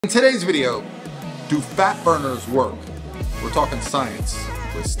In today's video, do fat burners work? We're talking science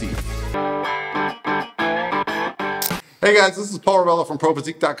with Steve. Hey guys, this is Paul Ravella from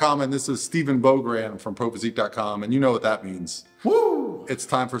ProPhysique.com and this is Stephen Bogran from ProPhysique.com, and you know what that means. Woo! It's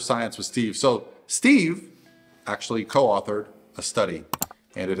time for Science with Steve. So Steve actually co-authored a study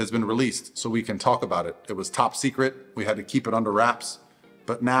and it has been released so we can talk about it. It was top secret. We had to keep it under wraps,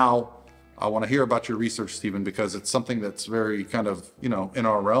 but now I want to hear about your research, Stephen, because it's something that's very kind of, in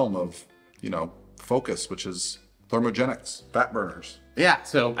our realm of, focus, which is thermogenics, fat burners. Yeah,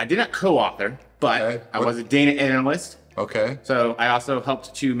 so I did not co-author, but I was a data analyst. Okay. So I also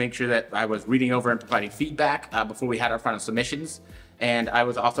helped to make sure that I was reading over and providing feedback before we had our final submissions. And I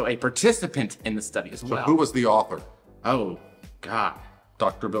was also a participant in the study as well. So who was the author? Oh, God.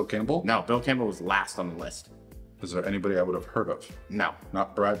 Dr. Bill Campbell? No, Bill Campbell was last on the list. Is there anybody I would have heard of? No.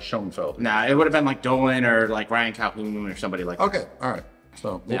 Not Brad Schoenfeld? No, it would have been like Dolan or like Ryan Calhoun or somebody like that. Okay, all right.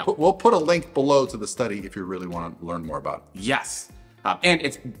 So we'll put a link below to the study if you really want to learn more about it. Yes. And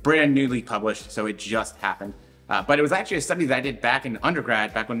it's brand newly published, so it just happened. But it was actually a study that I did back in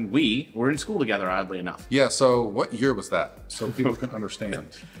undergrad, back when we were in school together, oddly enough. Yeah, so what year was that? So people can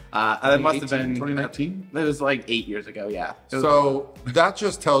understand. It must have been 2019? It was like 8 years ago, yeah. So that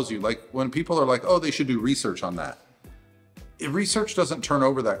just tells you, like, when people are like, oh, they should do research on that. Research doesn't turn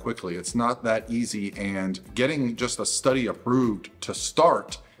over that quickly. It's not that easy, and getting just a study approved to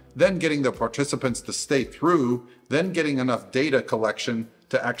start, then getting the participants to stay through, then getting enough data collection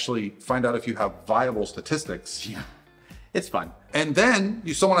to actually find out if you have viable statistics. Yeah, it's fun. And then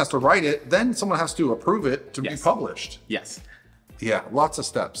someone has to write it, then someone has to approve it to be published. Yes. Yeah, lots of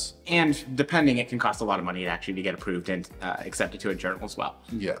steps. And depending, it can cost a lot of money actually to get approved and accepted to a journal as well.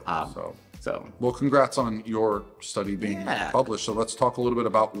 Yeah, well, congrats on your study being published. So let's talk a little bit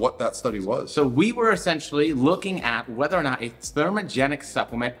about what that study was. So we were essentially looking at whether or not a thermogenic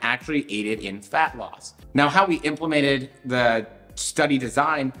supplement actually aided in fat loss. Now, how we implemented the study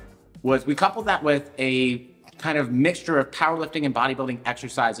design was we coupled that with a kind of mixture of powerlifting and bodybuilding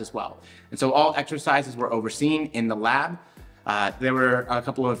exercise as well. And so all exercises were overseen in the lab. There were a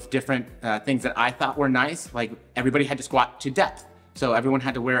couple of different things that I thought were nice, like everybody had to squat to depth. So everyone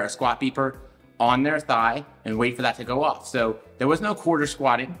had to wear a squat beeper on their thigh and wait for that to go off. So there was no quarter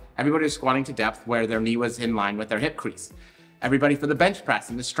squatting. Everybody was squatting to depth where their knee was in line with their hip crease. Everybody for the bench press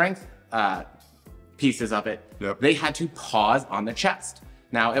and the strength pieces of it, they had to pause on the chest.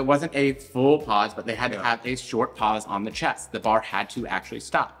 Now, it wasn't a full pause, but they had to have a short pause on the chest. The bar had to actually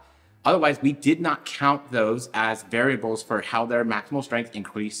stop. Otherwise, we did not count those as variables for how their maximal strength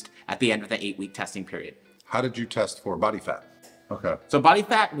increased at the end of the 8-week testing period. How did you test for body fat? Okay. So body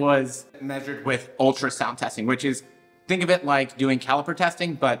fat was measured with ultrasound testing, which is, think of it like doing caliper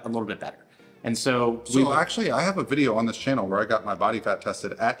testing, but a little bit better. And so actually, I have a video on this channel where I got my body fat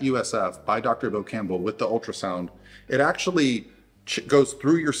tested at USF by Dr. Bill Campbell with the ultrasound. It actually goes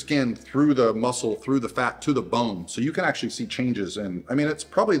through your skin, through the muscle, through the fat, to the bone. So you can actually see changes in, it's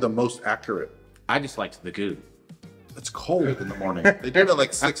probably the most accurate. I just liked the goo. It's cold in the morning. They do it at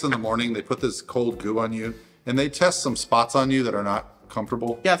like 6 in the morning. They put this cold goo on you and they test some spots on you that are not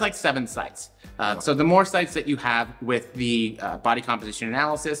comfortable. Yeah, it's like 7 sites. So the more sites that you have with the body composition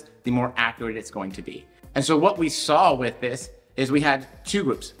analysis, the more accurate it's going to be. And so what we saw with this is we had 2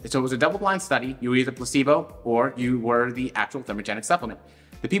 groups. So it was a double-blind study. You were either placebo or you were the actual thermogenic supplement.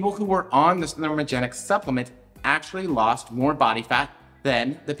 The people who were on the thermogenic supplement actually lost more body fat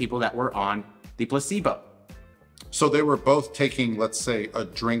than the people that were on the placebo. So they were both taking, let's say, a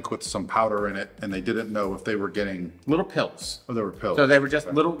drink with some powder in it, and they didn't know if they were getting... Little pills. Oh, they were pills. So they were just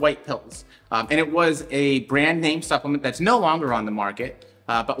little white pills. And it was a brand name supplement that's no longer on the market,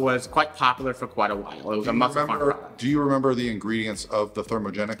 but was quite popular for quite a while. It was a muscle farm product. Do you remember the ingredients of the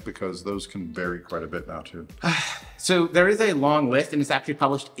thermogenic? Because those can vary quite a bit now too. So there is a long list and it's actually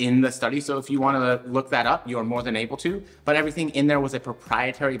published in the study. So if you want to look that up, you are more than able to. But everything in there was a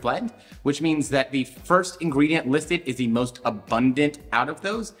proprietary blend, which means that the first ingredient listed is the most abundant out of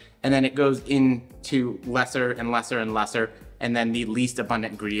those. And then it goes into lesser and lesser and lesser. And then the least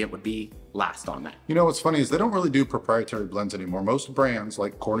abundant ingredient would be last on that. You know, what's funny is they don't really do proprietary blends anymore. Most brands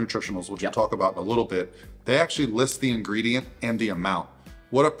like Core Nutritionals, which we'll talk about in a little bit, they actually list the ingredient and the amount.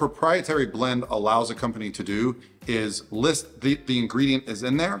 What a proprietary blend allows a company to do is list the ingredient is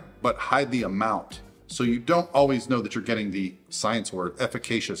in there, but hide the amount. So you don't always know that you're getting the science word,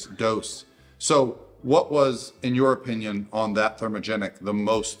 efficacious dose. So what was, in your opinion, on that thermogenic, the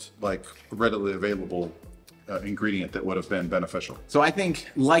most readily available ingredient that would have been beneficial? So I think,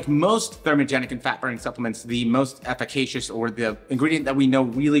 like most thermogenic and fat burning supplements, the most efficacious or the ingredient that we know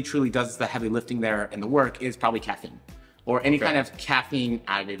really truly does the heavy lifting there and the work is probably caffeine. or any kind of caffeine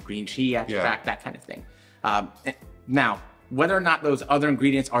added green tea extract, that kind of thing. Now, whether or not those other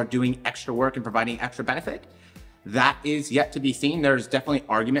ingredients are doing extra work and providing extra benefit, that is yet to be seen. There's definitely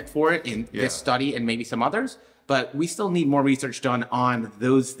argument for it in this study and maybe some others, but we still need more research done on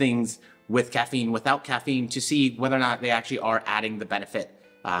those things with caffeine, without caffeine, to see whether or not they actually are adding the benefit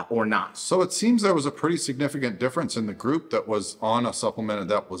or not. So it seems there was a pretty significant difference in the group that was on a supplement and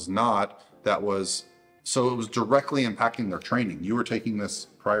that was not. So it was directly impacting their training. You were taking this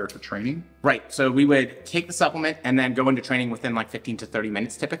prior to training? Right. So we would take the supplement and then go into training within like 15 to 30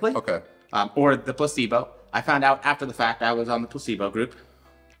 minutes typically. Okay. Or the placebo. I found out after the fact I was on the placebo group.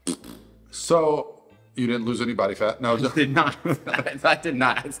 So you didn't lose any body fat? No. I did not. I did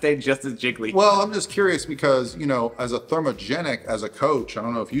not. I stayed just as jiggly. Well, I'm just curious because, you know, as a thermogenic, as a coach, I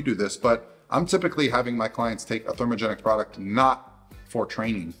don't know if you do this, but I'm typically having my clients take a thermogenic product not for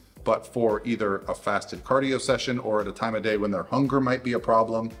training, but for either a fasted cardio session or at a time of day when their hunger might be a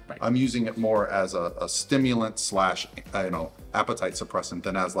problem. Right. I'm using it more as a stimulant slash, appetite suppressant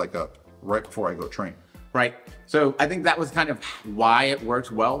than as like a right before I go train. Right. So I think that was kind of why it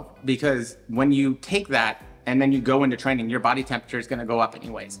worked well, because when you take that and then you go into training, your body temperature is going to go up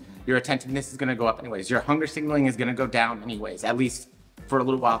anyways. Your attentiveness is going to go up anyways. Your hunger signaling is going to go down anyways, at least for a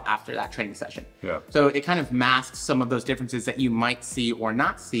little while after that training session. Yeah. So it kind of masks some of those differences that you might see or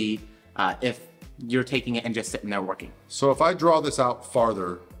not see if you're taking it and just sitting there working. So if I draw this out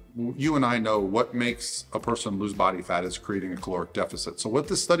farther, you and I know what makes a person lose body fat is creating a caloric deficit. So what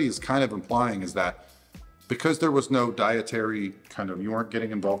this study is kind of implying is that because there was no dietary you weren't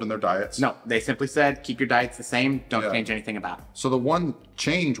getting involved in their diets. No, they simply said, keep your diets the same, don't change anything about it. So the one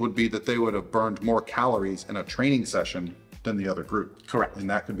change would be that they would have burned more calories in a training session than the other group. Correct. And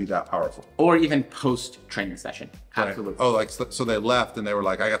that could be that powerful. Or even post-training session. Absolutely. Right. Oh, like, so they left and they were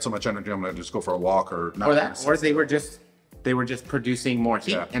like, I got so much energy, I'm gonna just go for a walk or not. Or that, or they were just producing more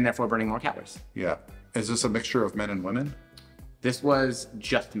heat and therefore burning more calories. Yeah. Is this a mixture of men and women? This was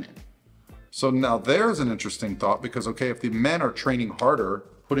just men. So now there's an interesting thought because, okay, if the men are training harder,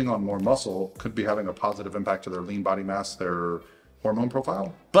 putting on more muscle could be having a positive impact to their lean body mass, their hormone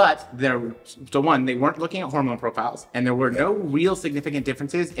profile. But they weren't looking at hormone profiles, and there were no real significant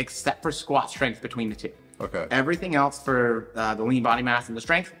differences except for squat strength between the two. Okay. Everything else for the lean body mass and the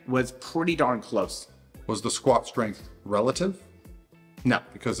strength was pretty darn close. Was the squat strength relative? No.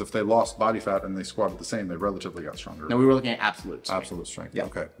 Because if they lost body fat and they squatted the same, they relatively got stronger. No, we were looking at absolute strength. Absolute strength. Yeah.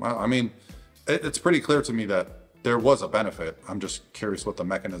 Okay. Well, I mean, it's pretty clear to me that there was a benefit. I'm just curious what the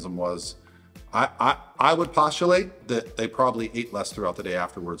mechanism was. I would postulate that they probably ate less throughout the day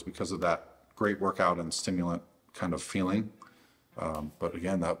afterwards because of that great workout and stimulant kind of feeling. But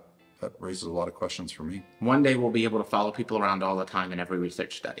again, that raises a lot of questions for me. One day we'll be able to follow people around all the time in every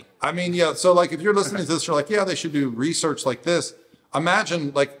research study. I mean, yeah. So like if you're listening to this, you're like, yeah, they should do research like this.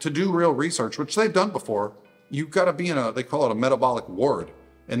 Imagine like to do real research, which they've done before, you've got to be in they call it a metabolic ward.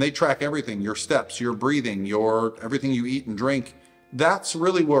 And they track everything, your steps, your breathing, everything you eat and drink. That's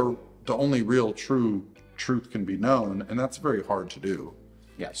really where the only real truth can be known. And that's very hard to do.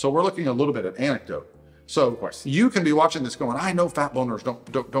 Yeah. So we're looking a little bit at anecdote. So of course you can be watching this going, I know fat burners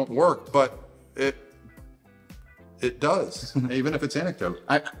don't work, but it does, even if it's anecdote.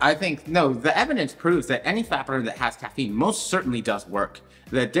 I think, no, the evidence proves that any fat burner that has caffeine most certainly does work.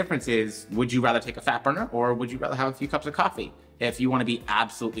 The difference is, would you rather take a fat burner or would you rather have a few cups of coffee if you want to be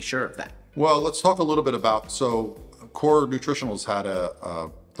absolutely sure of that? Well, let's talk a little bit about, so Core Nutritionals had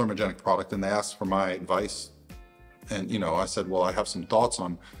a thermogenic product and they asked for my advice. And, I said, well, I have some thoughts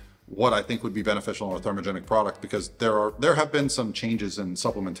on what I think would be beneficial in a thermogenic product because there have been some changes in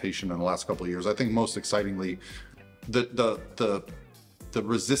supplementation in the last couple of years. I think most excitingly, the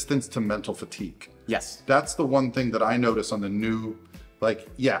resistance to mental fatigue. Yes. That's the one thing that I notice on the new,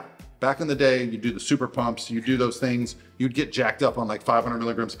 back in the day, you do the super pumps, you do those things, you'd get jacked up on like 500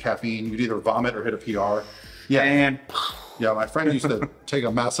 milligrams of caffeine, you'd either vomit or hit a PR. Yeah. And yeah, my friend used to take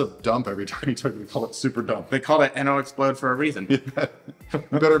a massive dump every time he took it. We call it super dump. They call it NO explode for a reason. You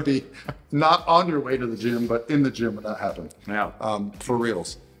better be not on your way to the gym, but in the gym when that happened. Yeah. For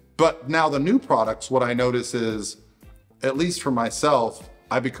reals. But now the new products, what I notice is, at least for myself,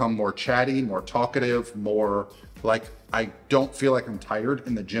 I become more chatty, more talkative, more like I don't feel like I'm tired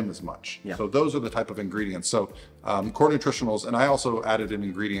in the gym as much. Yeah. So those are the type of ingredients. So Core Nutritionals, and I also added an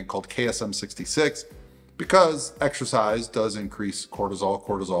ingredient called KSM66 because exercise does increase cortisol.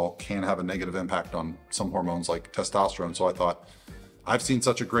 Cortisol can have a negative impact on some hormones like testosterone. So I thought, I've seen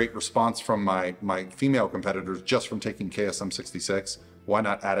such a great response from my female competitors just from taking KSM66. Why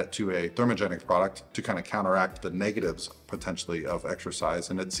not add it to a thermogenic product to kind of counteract the negatives potentially of exercise?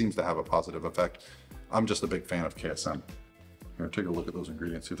 And it seems to have a positive effect. I'm just a big fan of KSM. Here, take a look at those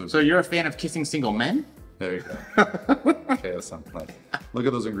ingredients. See if there's... So you're a fan of kissing single men? There you go. KSM. Nice. Look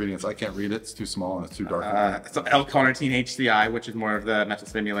at those ingredients. I can't read it. It's too small and it's too dark. So L-carnitine HCI, which is more of the mental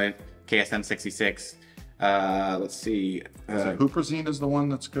stimulant. KSM 66. Let's see. Huperzine is the one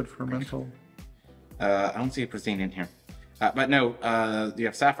that's good for mental. I don't see a prozine in here. But no, you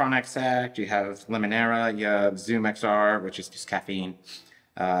have saffron extract, you have Limonera, you have Zoom XR, which is just caffeine.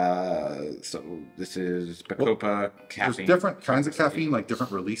 So this is Bacopa caffeine. There's different kinds of caffeine, like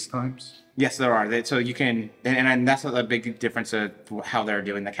different release times. Yes, there are. So you can, and that's a big difference of how they're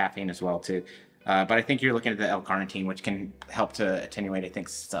doing the caffeine as well too. But I think you're looking at the L-carnitine, which can help to attenuate, I think,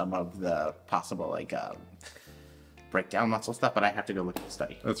 some of the possible like breakdown muscle stuff. But I have to go look at the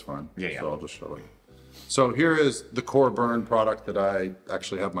study. That's fine. Yeah. So I'll just show you. So here is the Core Burn product that I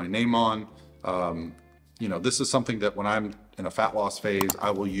actually have my name on. You know, this is something that when I'm in a fat loss phase,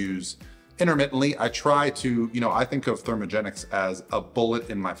 I will use intermittently. I try to, you know, I think of Thermogenics as a bullet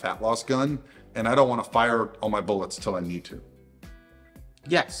in my fat loss gun, and I don't want to fire all my bullets till I need to.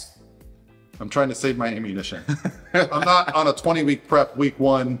 Yes. I'm trying to save my ammunition. I'm not on a 20-week prep, week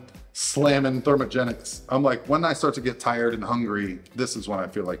 1, slamming Thermogenics. I'm like, when I start to get tired and hungry, this is when I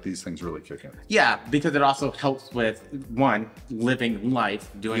feel like these things really kick in. Yeah, because it also helps with, one, living life,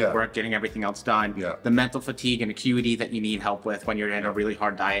 doing work, getting everything else done. Yeah. The mental fatigue and acuity that you need help with when you're in a really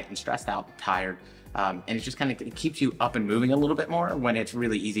hard diet and stressed out and tired. And it just kind of it keeps you up and moving a little bit more when it's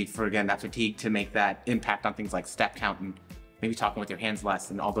really easy for, again, that fatigue to make that impact on things like step count and maybe talking with your hands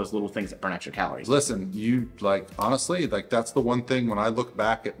less and all those little things that burn extra calories. Listen, you like, honestly, like that's the one thing when I look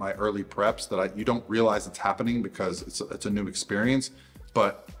back at my early preps that you don't realize it's happening because it's a new experience,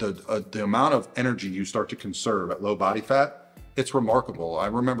 but the amount of energy you start to conserve at low body fat, it's remarkable. I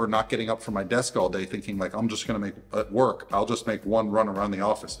remember not getting up from my desk all day thinking like, I'm just gonna make, at work, I'll just make one run around the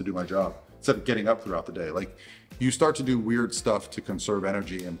office to do my job instead of getting up throughout the day. Like you start to do weird stuff to conserve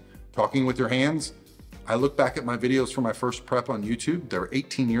energy, and talking with your hands, I look back at my videos for my first prep on YouTube. They were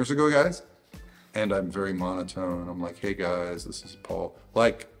 18 years ago, guys. And I'm very monotone. I'm like, hey guys, this is Paul.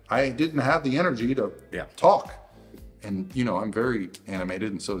 Like, I didn't have the energy to talk. And you know, I'm very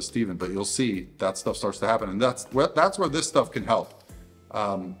animated, and so is Steven, but you'll see that stuff starts to happen. And that's where this stuff can help.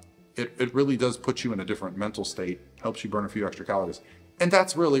 It really does put you in a different mental state, helps you burn a few extra calories. And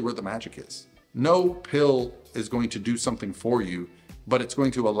that's really where the magic is. No pill is going to do something for you, but it's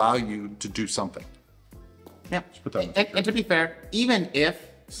going to allow you to do something. Yeah, and to be fair, even if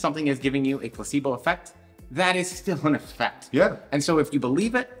something is giving you a placebo effect, that is still an effect. Yeah. And so if you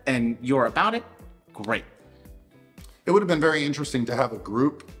believe it and you're about it, great. It would have been very interesting to have a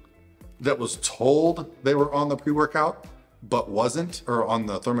group that was told they were on the pre-workout, but wasn't, or on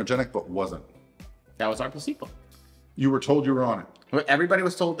the Thermogenic, but wasn't. That was our placebo. You were told you were on it. Everybody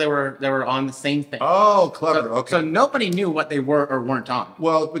was told they were on the same thing. Oh, clever. Okay. So nobody knew what they were or weren't on.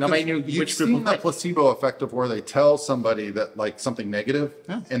 Well, because nobody knew you've which group seen the placebo effect of where they tell somebody that like something negative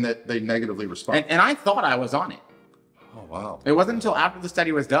and that they negatively respond. And I thought I was on it. Oh, wow. It wasn't until after the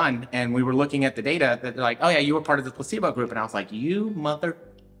study was done and we were looking at the data that they're like, oh yeah, you were part of the placebo group. And I was like, you mother.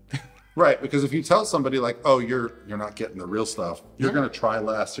 Right, because if you tell somebody like, oh, you're not getting the real stuff, you're going to try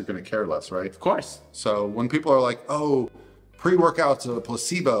less, you're going to care less, right? Of course. So when people are like, oh, pre-workout's a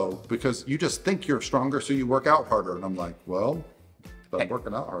placebo because you just think you're stronger, so you work out harder. And I'm like, well, I'm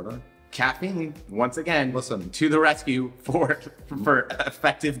working out harder. Caffeine, once again, listen, to the rescue for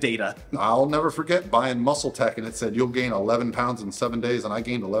effective data. I'll never forget buying Muscle Tech and it said you'll gain 11 pounds in 7 days, and I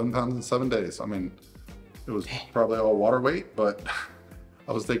gained 11 pounds in 7 days. I mean, it was probably all water weight, but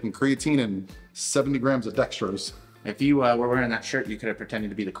I was taking creatine and 70 grams of dextrose. If you were wearing that shirt, you could have pretended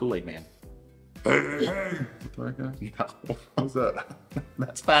to be the Kool-Aid Man. Hey. No. Who's that?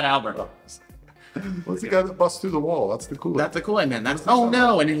 That's Fat Albert. What's the guy that busts through the wall? That's the Kool-Aid. That's the Kool-Aid Man. That's oh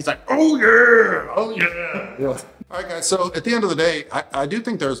no, and then he's like, oh yeah, oh yeah. Yeah. All right, guys. So at the end of the day, I do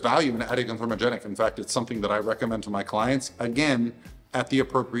think there's value in adding a Thermogenic. In fact, it's something that I recommend to my clients. Again, at the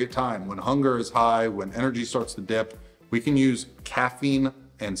appropriate time, when hunger is high, when energy starts to dip, we can use caffeine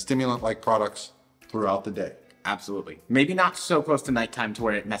and stimulant-like products throughout the day. Absolutely. Maybe not so close to nighttime to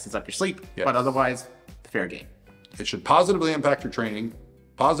where it messes up your sleep, but otherwise, fair game. It should positively impact your training,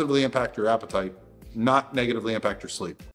 positively impact your appetite, not negatively impact your sleep.